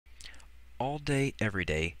All day, every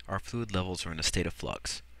day, our fluid levels are in a state of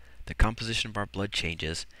flux. The composition of our blood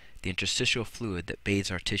changes, the interstitial fluid that bathes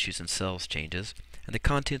our tissues and cells changes, and the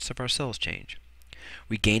contents of our cells change.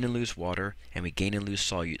 We gain and lose water, and we gain and lose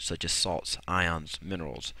solutes such as salts, ions,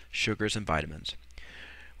 minerals, sugars, and vitamins.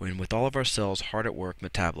 When with all of our cells hard at work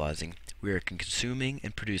metabolizing, we are consuming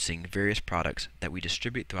and producing various products that we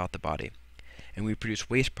distribute throughout the body, and we produce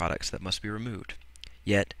waste products that must be removed.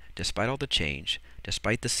 Yet, despite all the change,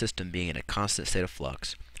 despite the system being in a constant state of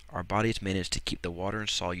flux, our bodies manage to keep the water and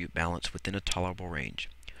solute balance within a tolerable range.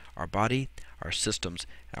 Our body, our systems,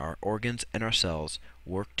 our organs, and our cells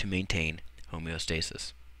work to maintain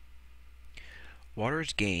homeostasis. Water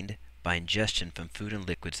is gained by ingestion from food and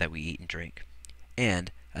liquids that we eat and drink,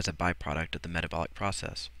 and as a byproduct of the metabolic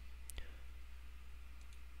process.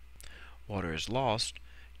 Water is lost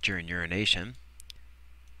during urination,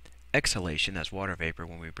 exhalation as water vapor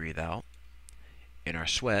when we breathe out, in our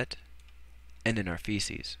sweat, and in our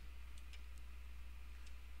feces.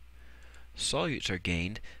 Solutes are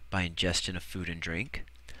gained by ingestion of food and drink,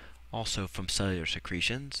 also from cellular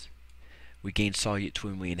secretions. We gain solutes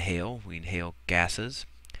when we inhale gases,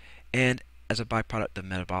 and as a byproduct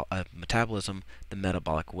of metabolism, the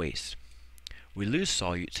metabolic waste. We lose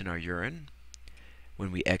solutes in our urine,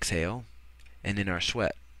 when we exhale, and in our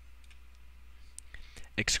sweat.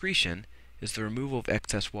 Excretion is the removal of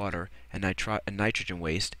excess water and nitrogen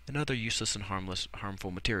waste and other useless and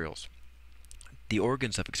harmful materials. The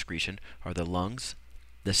organs of excretion are the lungs,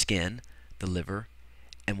 the skin, the liver,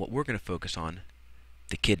 and what we're going to focus on,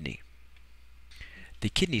 the kidney. The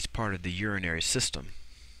kidney is part of the urinary system.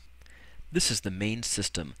 This is the main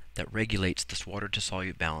system that regulates this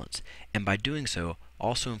water-to-solute balance, and by doing so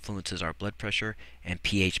also influences our blood pressure and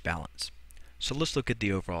pH balance. So let's look at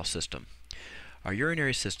the overall system. Our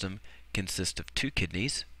urinary system consists of two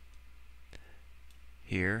kidneys,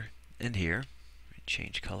 here and here.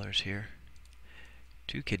 Change colors here.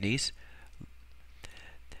 Two kidneys,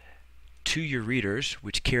 two ureters,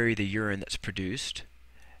 which carry the urine that's produced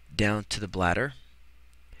down to the bladder,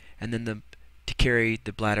 and then to carry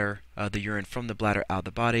the bladder, the urine from the bladder out of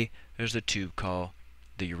the body, there's a tube called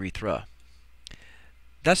the urethra.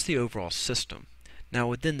 That's the overall system. Now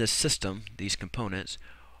within this system, these components,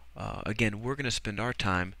 again, we're going to spend our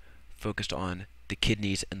time focused on the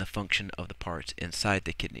kidneys and the function of the parts inside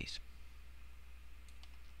the kidneys.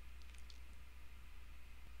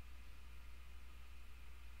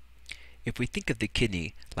 If we think of the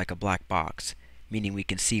kidney like a black box, meaning we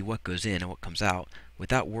can see what goes in and what comes out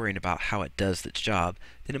without worrying about how it does its job,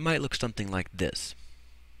 then it might look something like this.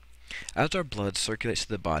 As our blood circulates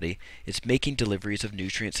through the body, it's making deliveries of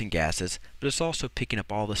nutrients and gases, but it's also picking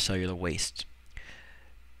up all the cellular waste.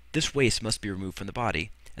 This waste must be removed from the body,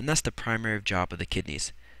 and that's the primary job of the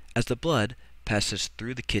kidneys. As the blood passes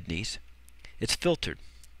through the kidneys, it's filtered.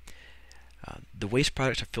 The waste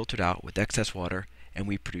products are filtered out with excess water, and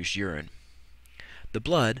we produce urine. The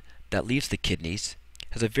blood that leaves the kidneys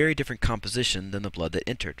has a very different composition than the blood that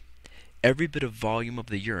entered. Every bit of volume of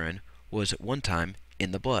the urine was at one time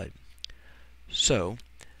in the blood. So,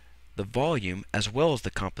 the volume as well as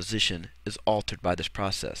the composition is altered by this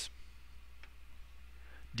process.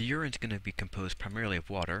 The urine is going to be composed primarily of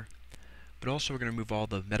water, but also we're going to remove all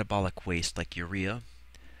the metabolic waste like urea,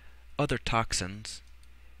 other toxins,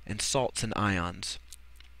 and salts and ions.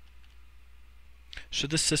 So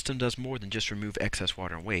this system does more than just remove excess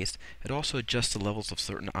water and waste. It also adjusts the levels of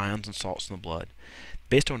certain ions and salts in the blood.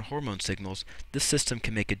 Based on hormone signals, this system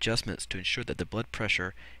can make adjustments to ensure that the blood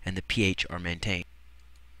pressure and the pH are maintained.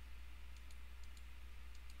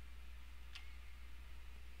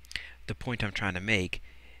 The point I'm trying to make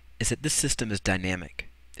is that this system is dynamic.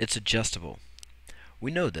 It's adjustable.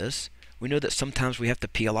 We know this. We know that sometimes we have to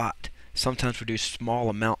pee a lot. Sometimes we do small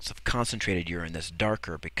amounts of concentrated urine that's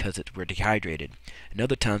darker because we're dehydrated. And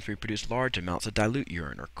other times we produce large amounts of dilute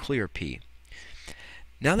urine or clear pee.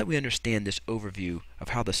 Now that we understand this overview of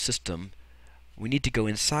how the system, we need to go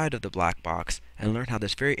inside of the black box and learn how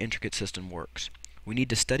this very intricate system works. We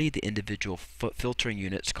need to study the individual filtering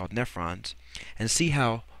units called nephrons and see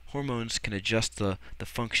how hormones can adjust the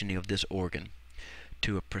functioning of this organ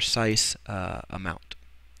to a precise amount.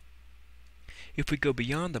 If we go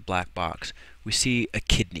beyond the black box, we see a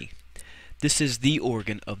kidney. This is the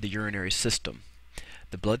organ of the urinary system.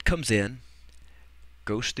 The blood comes in,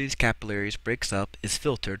 goes through these capillaries, breaks up, is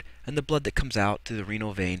filtered, and the blood that comes out through the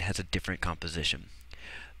renal vein has a different composition.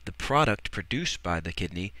 The product produced by the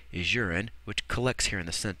kidney is urine, which collects here in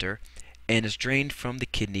the center, and is drained from the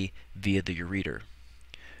kidney via the ureter.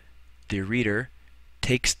 The ureter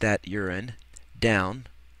takes that urine down,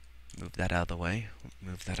 move that out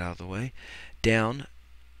of the way, down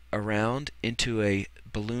around into a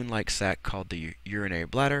balloon-like sac called the urinary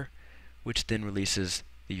bladder, which then releases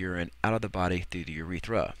the urine out of the body through the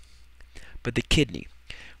urethra. But the kidney.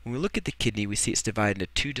 When we look at the kidney, we see it's divided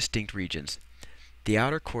into two distinct regions, the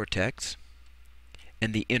outer cortex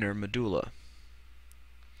and the inner medulla.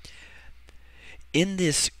 In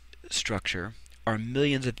this structure are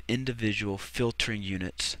millions of individual filtering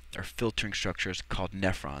units or filtering structures called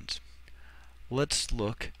nephrons. Let's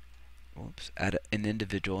look at an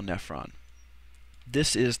individual nephron.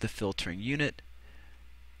 This is the filtering unit,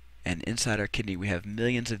 and inside our kidney we have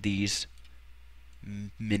millions of these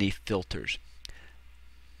mini filters.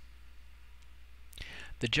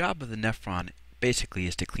 The job of the nephron basically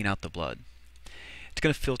is to clean out the blood. It's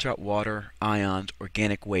going to filter out water, ions,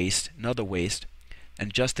 organic waste, and other waste,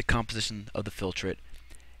 and adjust the composition of the filtrate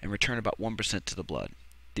and return about 1% to the blood.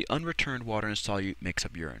 The unreturned water and solute makes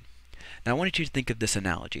up urine. Now I wanted you to think of this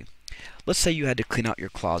analogy. Let's say you had to clean out your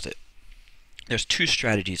closet. There's two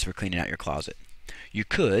strategies for cleaning out your closet. You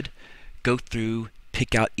could go through,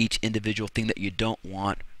 pick out each individual thing that you don't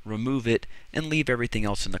want, remove it, and leave everything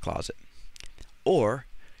else in the closet. Or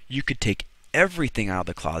you could take everything out of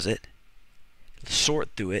the closet, sort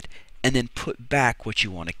through it, and then put back what you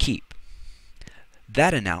want to keep.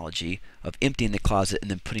 That analogy of emptying the closet and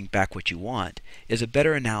then putting back what you want is a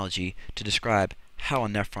better analogy to describe how a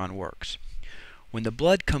nephron works. When the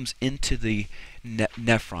blood comes into the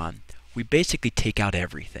nephron, we basically take out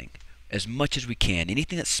everything, as much as we can.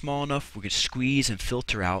 Anything that's small enough, we can squeeze and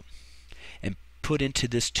filter out and put into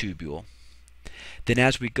this tubule. Then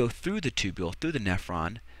as we go through the tubule, through the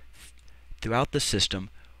nephron, throughout the system,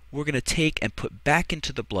 we're going to take and put back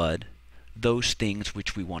into the blood those things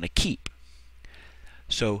which we want to keep.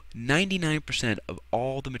 So 99% of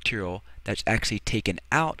all the material that's actually taken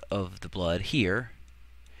out of the blood here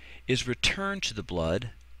is returned to the blood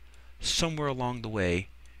somewhere along the way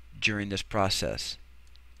during this process.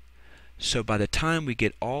 So by the time we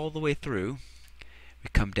get all the way through, we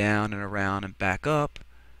come down and around and back up,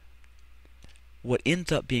 what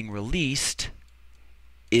ends up being released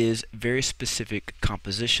is very specific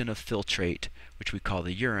composition of filtrate, which we call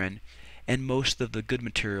the urine, and most of the good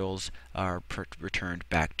materials are returned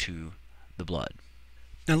back to the blood.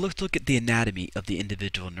 Now let's look at the anatomy of the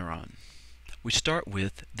individual neuron. We start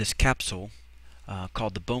with this capsule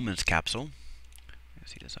called the Bowman's capsule.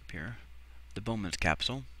 See this up here, the Bowman's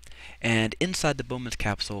capsule. And inside the Bowman's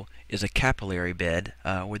capsule is a capillary bed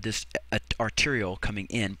where this arteriole coming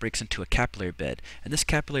in breaks into a capillary bed. And this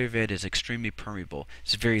capillary bed is extremely permeable.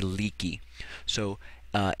 It's very leaky. So,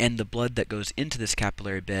 and the blood that goes into this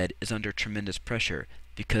capillary bed is under tremendous pressure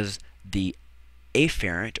because the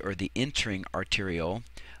afferent, or the entering arteriole,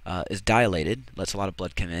 is dilated, lets a lot of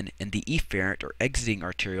blood come in, and the efferent, or exiting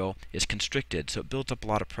arteriole, is constricted. So it builds up a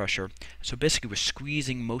lot of pressure. So basically we're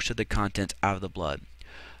squeezing most of the contents out of the blood.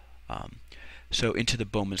 So into the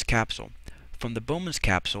Bowman's capsule. From the Bowman's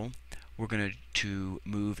capsule, we're going to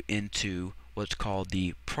move into what's called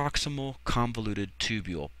the proximal convoluted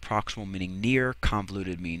tubule. Proximal meaning near,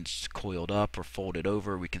 convoluted means coiled up or folded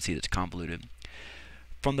over. We can see that's convoluted.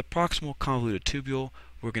 From the proximal convoluted tubule,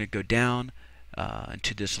 we're going to go down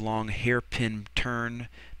into this long hairpin turn.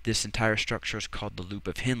 This entire structure is called the loop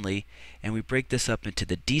of Henle, and we break this up into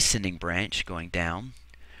the descending branch going down.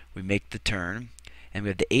 We make the turn, and we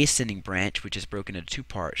have the ascending branch, which is broken into two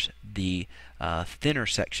parts. The thinner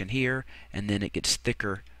section here, and then it gets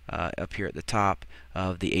thicker up here at the top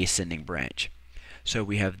of the ascending branch. So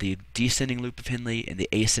we have the descending loop of Henle and the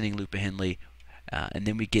ascending loop of Henle, and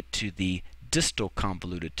then we get to the distal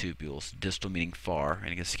convoluted tubules, distal meaning far,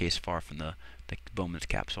 and in this case far from the Bowman's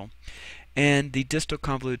capsule. And the distal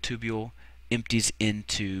convoluted tubule empties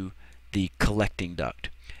into the collecting duct.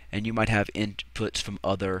 And you might have inputs from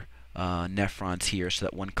other nephrons here, so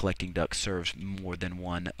that one collecting duct serves more than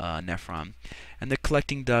one nephron. And the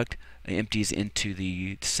collecting duct empties into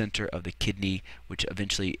the center of the kidney, which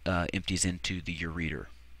eventually empties into the ureter.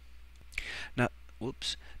 Now,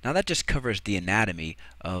 now that just covers the anatomy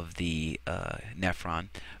of the nephron,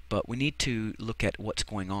 but we need to look at what's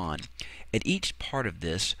going on. At each part of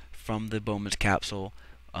this, from the Bowman's capsule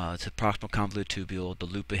to the proximal convoluted tubule, the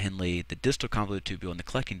loop of Henle, the distal convoluted tubule, and the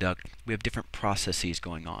collecting duct, we have different processes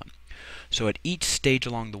going on. So at each stage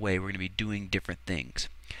along the way, we're going to be doing different things.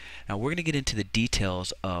 Now we're going to get into the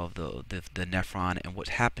details of the nephron and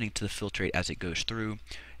what's happening to the filtrate as it goes through,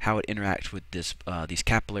 how it interacts with these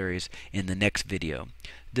capillaries in the next video.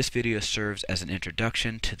 This video serves as an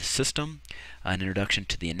introduction to the system, an introduction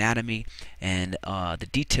to the anatomy, and the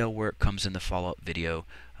detail work comes in the follow-up video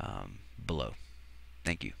below.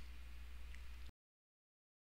 Thank you.